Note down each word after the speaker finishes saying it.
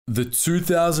The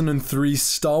 2003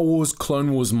 Star Wars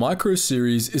Clone Wars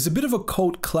micro-series is a bit of a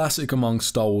cult classic among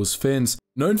Star Wars fans,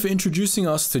 known for introducing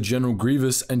us to General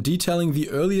Grievous and detailing the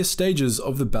earlier stages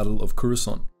of the Battle of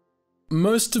Coruscant.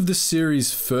 Most of the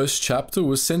series' first chapter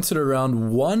was centered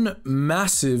around one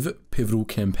massive pivotal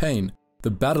campaign, the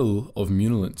Battle of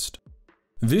Muunilinst.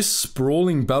 This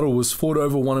sprawling battle was fought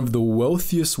over one of the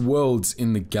wealthiest worlds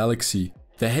in the galaxy,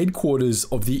 the headquarters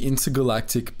of the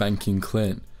intergalactic banking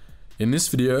clan. In this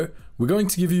video, we're going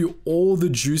to give you all the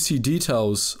juicy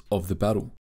details of the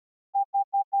battle.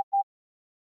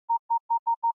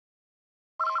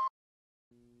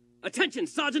 Attention,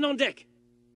 Sergeant on deck!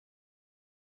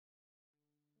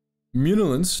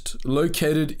 Muunilinst,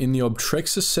 located in the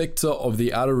Obtrexa sector of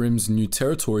the Outer Rim's new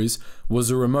territories, was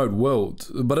a remote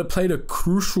world, but it played a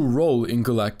crucial role in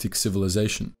galactic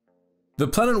civilization. The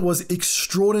planet was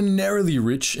extraordinarily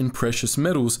rich in precious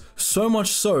metals, so much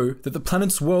so that the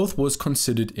planet's wealth was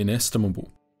considered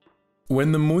inestimable.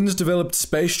 When the Moons developed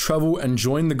space travel and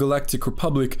joined the Galactic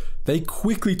Republic, they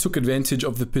quickly took advantage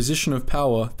of the position of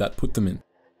power that put them in.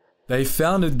 They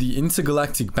founded the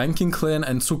Intergalactic Banking Clan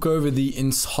and took over the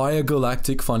entire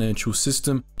galactic financial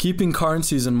system, keeping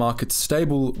currencies and markets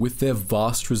stable with their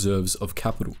vast reserves of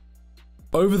capital.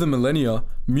 Over the millennia,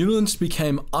 Muunilinst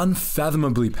became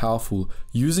unfathomably powerful,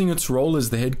 using its role as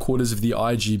the headquarters of the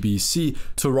IGBC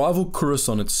to rival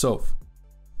Coruscant itself.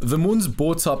 The Moons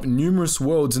bought up numerous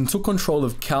worlds and took control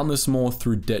of countless more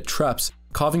through debt traps,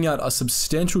 carving out a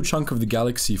substantial chunk of the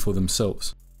galaxy for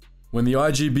themselves. When the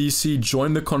IGBC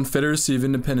joined the Confederacy of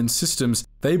Independent Systems,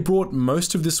 they brought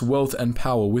most of this wealth and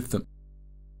power with them.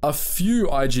 A few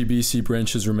IGBC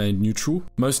branches remained neutral,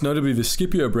 most notably the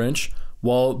Scipio branch,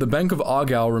 while the Bank of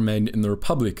Argyle remained in the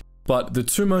Republic, but the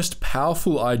two most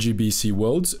powerful IGBC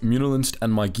worlds, Muunilinst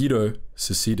and Megiddo,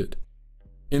 seceded.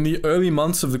 In the early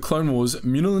months of the Clone Wars,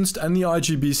 Muunilinst and the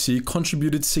IGBC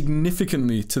contributed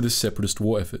significantly to the Separatist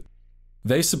war effort.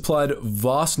 They supplied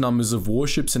vast numbers of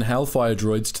warships and Hellfire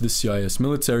droids to the CIS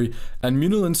military, and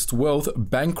Muunilinst's wealth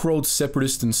bankrolled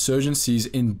Separatist insurgencies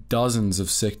in dozens of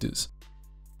sectors.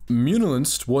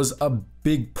 Muunilinst was a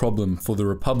big problem for the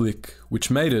Republic,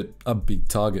 which made it a big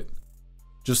target.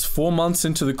 Just 4 months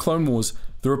into the Clone Wars,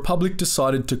 the Republic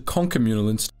decided to conquer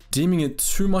Muunilinst, deeming it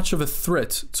too much of a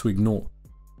threat to ignore.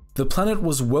 The planet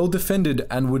was well defended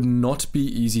and would not be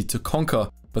easy to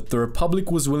conquer, but the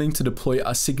Republic was willing to deploy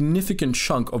a significant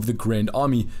chunk of the Grand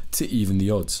Army to even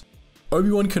the odds.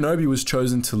 Obi-Wan Kenobi was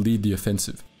chosen to lead the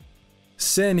offensive.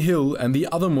 Sand Hill and the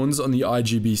other Moons on the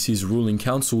IGBC's ruling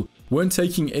council weren't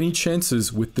taking any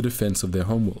chances with the defense of their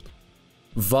homeworld.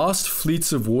 Vast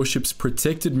fleets of warships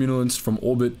protected Muunilinst from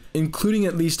orbit, including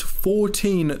at least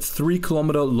 14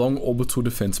 3-kilometer long orbital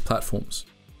defense platforms.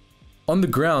 On the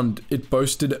ground, it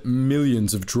boasted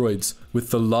millions of droids,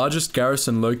 with the largest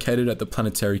garrison located at the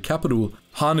planetary capital,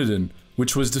 Harneden,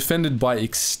 which was defended by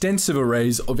extensive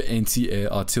arrays of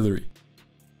anti-air artillery.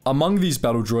 Among these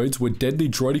battle droids were deadly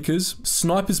droidicas,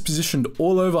 snipers positioned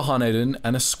all over Harneden,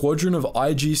 and a squadron of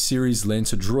IG series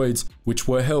Lancer droids, which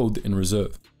were held in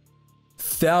reserve.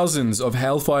 Thousands of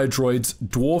Hellfire droids,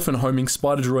 dwarf and homing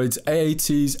spider droids,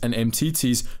 AATs and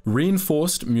MTTs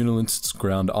reinforced Muunilinst's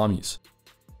ground armies.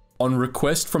 On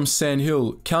request from Sand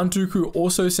Hill, Count Dooku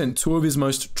also sent 2 of his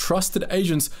most trusted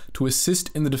agents to assist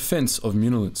in the defense of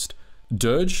Muunilinst,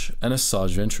 Dirge and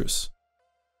Asajj Ventress.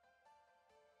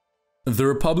 The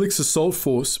Republic's assault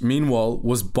force, meanwhile,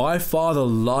 was by far the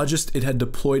largest it had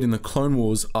deployed in the Clone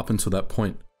Wars up until that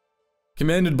point.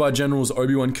 Commanded by Generals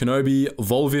Obi-Wan Kenobi,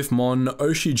 Volvif Mon,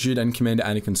 Oshi Jid and Commander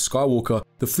Anakin Skywalker,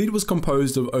 the fleet was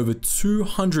composed of over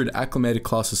 200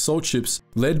 acclimated-class assault ships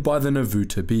led by the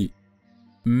Navoo B.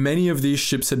 Many of these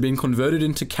ships had been converted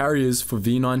into carriers for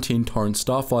V-19 Torrent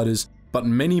starfighters, but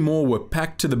many more were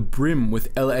packed to the brim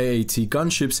with LAAT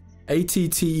gunships,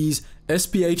 ATTEs,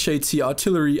 SPHAT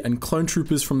artillery, and clone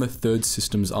troopers from the 3rd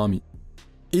Systems Army.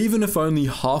 Even if only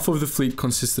half of the fleet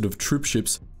consisted of troop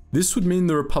ships, this would mean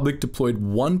the Republic deployed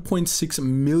 1.6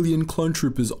 million clone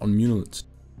troopers on Muunilinst.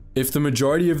 If the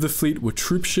majority of the fleet were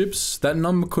troop ships, that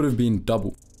number could have been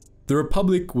double. The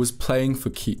Republic was playing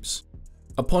for keeps.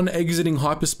 Upon exiting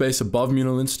hyperspace above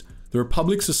Muunilinst, the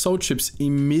Republic's assault ships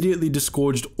immediately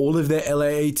disgorged all of their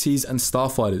LAATs and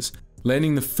starfighters,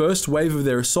 landing the first wave of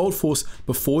their assault force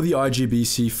before the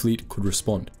IGBC fleet could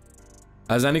respond.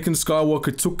 As Anakin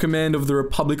Skywalker took command of the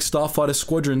Republic starfighter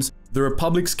squadrons, the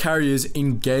Republic's carriers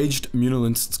engaged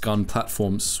Muunilinst's gun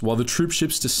platforms, while the troop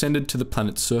ships descended to the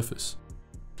planet's surface.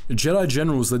 Jedi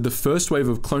generals led the first wave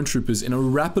of clone troopers in a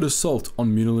rapid assault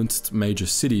on Muunilinst's major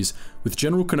cities, with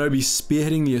General Kenobi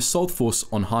spearheading the assault force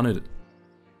on Harneden.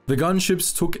 The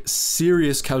gunships took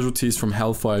serious casualties from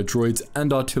Hellfire droids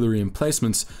and artillery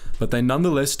emplacements, but they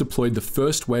nonetheless deployed the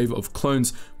first wave of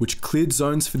clones, which cleared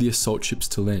zones for the assault ships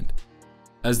to land.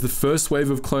 As the first wave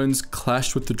of clones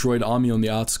clashed with the droid army on the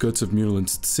outskirts of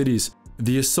Muunilinst cities,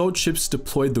 the assault ships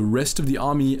deployed the rest of the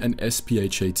army and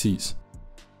SPHATs.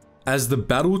 As the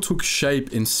battle took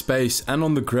shape in space and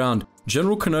on the ground,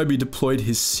 General Kenobi deployed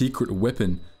his secret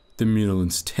weapon, the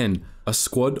Muunilinst 10, a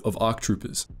squad of ARC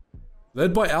troopers.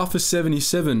 Led by Alpha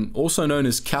 77, also known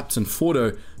as Captain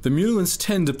Fordo, the Muunilinst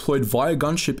 10 deployed via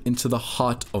gunship into the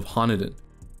heart of Haneden.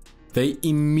 They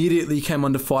immediately came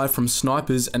under fire from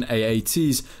snipers and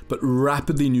AATs, but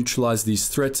rapidly neutralized these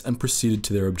threats and proceeded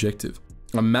to their objective,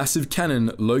 a massive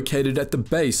cannon located at the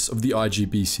base of the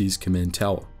IGBC's command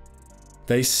tower.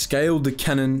 They scaled the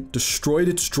cannon, destroyed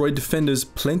its droid defenders,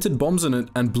 planted bombs on it,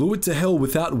 and blew it to hell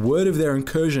without word of their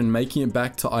incursion making it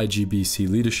back to IGBC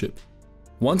leadership.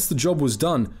 Once the job was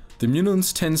done, the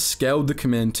Muunilinst 10 scaled the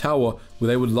command tower where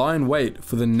they would lie in wait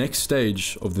for the next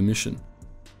stage of the mission.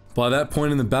 By that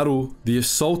point in the battle, the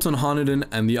assault on Haneden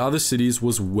and the other cities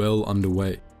was well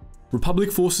underway.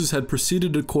 Republic forces had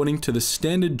proceeded according to the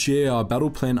standard GAR battle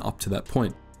plan up to that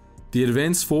point. The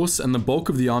advanced force and the bulk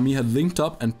of the army had linked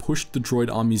up and pushed the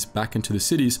droid armies back into the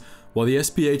cities, while the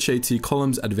SPHAT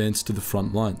columns advanced to the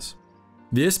front lines.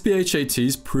 The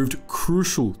SPHATs proved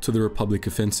crucial to the Republic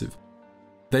offensive.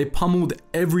 They pummeled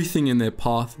everything in their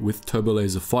path with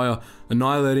turbolaser fire,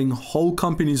 annihilating whole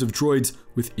companies of droids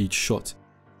with each shot.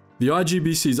 The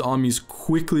IGBC's armies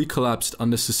quickly collapsed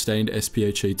under sustained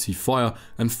SPHAT fire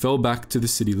and fell back to the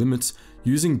city limits,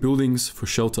 using buildings for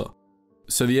shelter.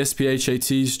 So the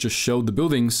SPHATs just shelled the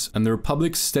buildings, and the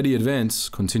Republic's steady advance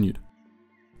continued.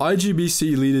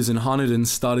 IGBC leaders in Haneden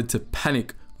started to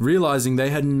panic, realizing they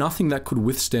had nothing that could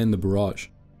withstand the barrage.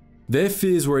 Their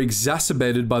fears were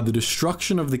exacerbated by the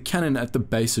destruction of the cannon at the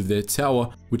base of their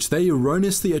tower, which they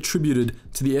erroneously attributed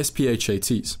to the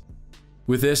SPHATs.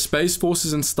 With their space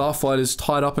forces and starfighters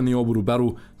tied up in the orbital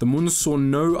battle, the Muns saw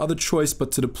no other choice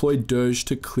but to deploy Dirge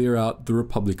to clear out the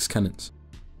Republic's cannons.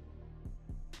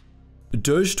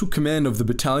 Dirge took command of the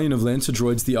battalion of Lancer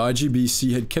droids the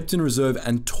IGBC had kept in reserve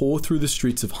and tore through the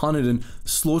streets of Haneden,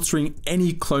 slaughtering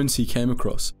any clones he came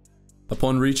across.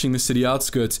 Upon reaching the city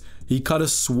outskirts, he cut a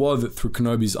swath through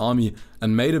Kenobi's army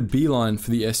and made a beeline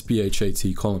for the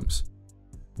SPHAT columns.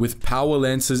 With power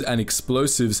lancers and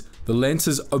explosives, the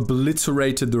lancers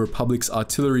obliterated the Republic's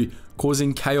artillery,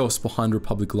 causing chaos behind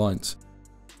Republic lines.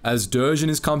 As Dirge and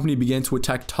his company began to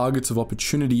attack targets of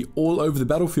opportunity all over the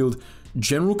battlefield,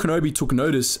 General Kenobi took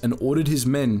notice and ordered his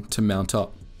men to mount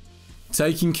up.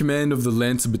 Taking command of the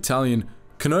Lancer battalion,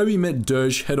 Kenobi met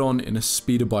Dirge head-on in a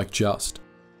speeder bike joust.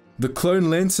 The clone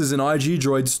Lancers and IG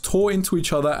droids tore into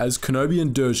each other as Kenobi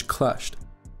and Dirge clashed.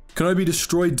 Kenobi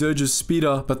destroyed Dirge's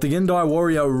speeder, but the Gendai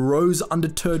warrior rose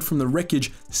undeterred from the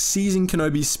wreckage, seizing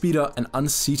Kenobi's speeder and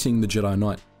unseating the Jedi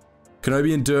Knight.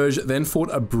 Kenobi and Dirge then fought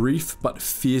a brief but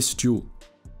fierce duel.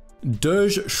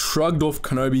 Dirge shrugged off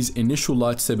Kenobi's initial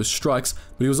lightsaber strikes,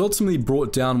 but he was ultimately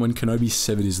brought down when Kenobi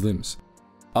severed his limbs.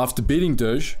 After beating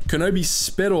Dirge, Kenobi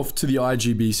sped off to the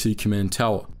IGBC command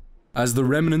tower. As the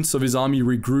remnants of his army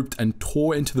regrouped and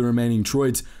tore into the remaining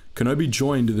droids, Kenobi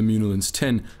joined the Muunilinst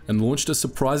 10 and launched a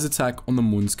surprise attack on the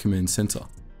Mun's command center.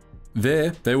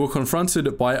 There, they were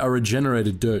confronted by a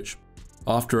regenerated Dirge.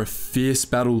 After a fierce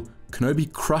battle,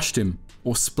 Kenobi crushed him,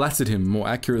 or splattered him more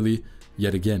accurately,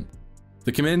 yet again.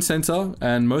 The command center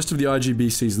and most of the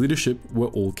IGBC's leadership were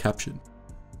all captured.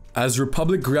 As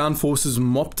Republic ground forces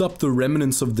mopped up the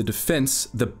remnants of the defense,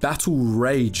 the battle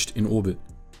raged in orbit.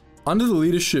 Under the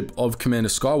leadership of Commander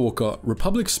Skywalker,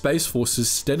 Republic space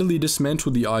forces steadily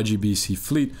dismantled the IGBC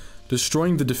fleet,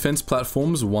 destroying the defense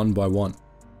platforms one by one.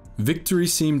 Victory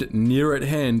seemed near at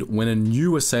hand when a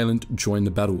new assailant joined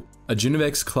the battle, a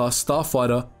Genevex-class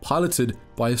starfighter piloted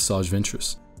by Asajj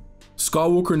Ventress.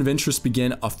 Skywalker and Ventress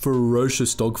began a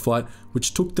ferocious dogfight,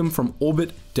 which took them from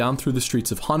orbit down through the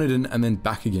streets of Haneden and then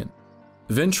back again.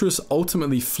 Ventress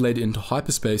ultimately fled into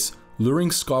hyperspace, luring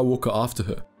Skywalker after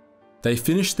her. They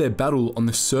finished their battle on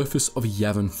the surface of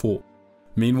Yavin 4.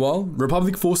 Meanwhile,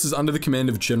 Republic forces under the command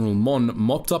of General Mon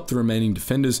mopped up the remaining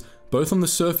defenders, both on the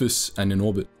surface and in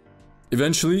orbit.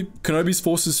 Eventually, Kenobi's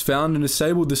forces found and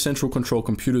disabled the central control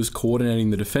computers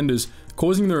coordinating the defenders,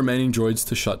 causing the remaining droids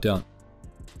to shut down.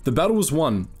 The battle was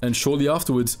won, and shortly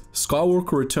afterwards,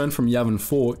 Skywalker returned from Yavin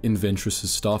 4 in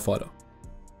Ventress's starfighter.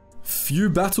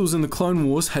 Few battles in the Clone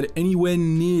Wars had anywhere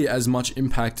near as much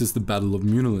impact as the Battle of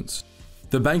Muunilinst.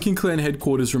 The Banking Clan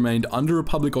headquarters remained under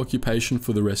Republic occupation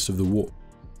for the rest of the war.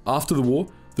 After the war,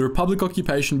 the Republic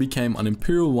occupation became an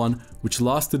imperial one which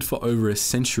lasted for over a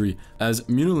century, as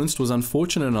Muunilinst was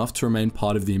unfortunate enough to remain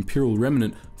part of the imperial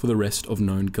remnant for the rest of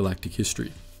known galactic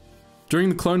history. During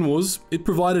the Clone Wars, it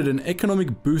provided an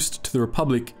economic boost to the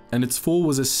Republic, and its fall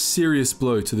was a serious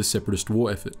blow to the Separatist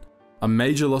war effort, a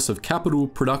major loss of capital,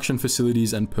 production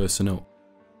facilities, and personnel.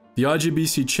 The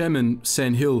IGBC chairman,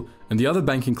 San Hill, and the other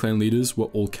banking clan leaders were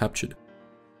all captured.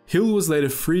 Hill was later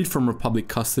freed from Republic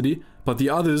custody, but the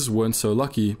others weren't so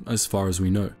lucky as far as we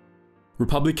know.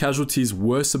 Republic casualties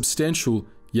were substantial,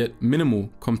 yet minimal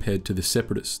compared to the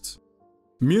Separatists.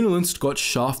 Muunilinst got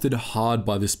shafted hard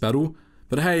by this battle,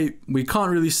 but hey, we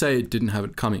can't really say it didn't have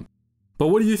it coming. But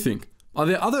what do you think? Are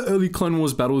there other early Clone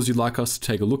Wars battles you'd like us to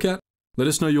take a look at? Let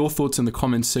us know your thoughts in the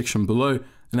comments section below,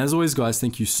 and as always guys,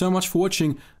 thank you so much for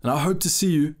watching, and I hope to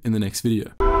see you in the next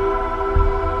video.